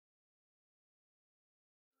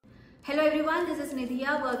Hello everyone, this is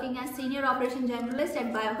Nidhiya working as Senior Operation Generalist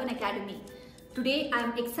at Biocon Academy. Today I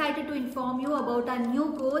am excited to inform you about our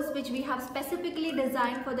new course which we have specifically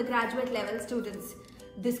designed for the graduate level students.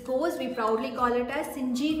 This course we proudly call it as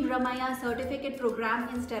Syngene Ramaiah Certificate Program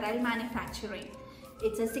in Sterile Manufacturing.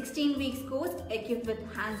 It's a 16 weeks course equipped with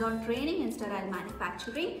hands-on training in sterile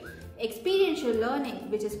manufacturing, experiential learning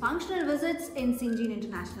which is functional visits in Syngene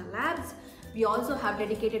International Labs. We also have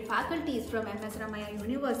dedicated faculties from MS Ramaiah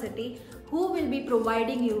University who will be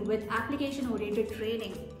providing you with application-oriented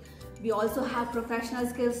training. We also have professional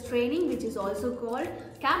skills training which is also called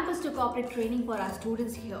campus to corporate training for our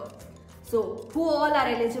students here. So who all are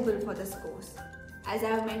eligible for this course? As I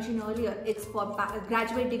have mentioned earlier, it's for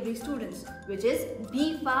graduate degree students which is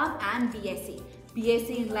B.Pharm and BSc.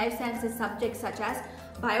 BSc in life sciences subjects such as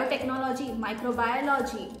Biotechnology,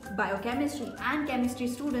 Microbiology, Biochemistry and Chemistry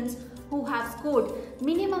students who have scored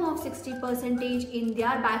minimum of 60% in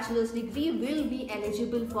their bachelor's degree will be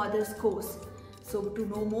eligible for this course. So to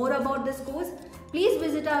know more about this course, please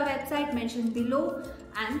visit our website mentioned below,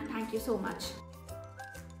 and thank you so much.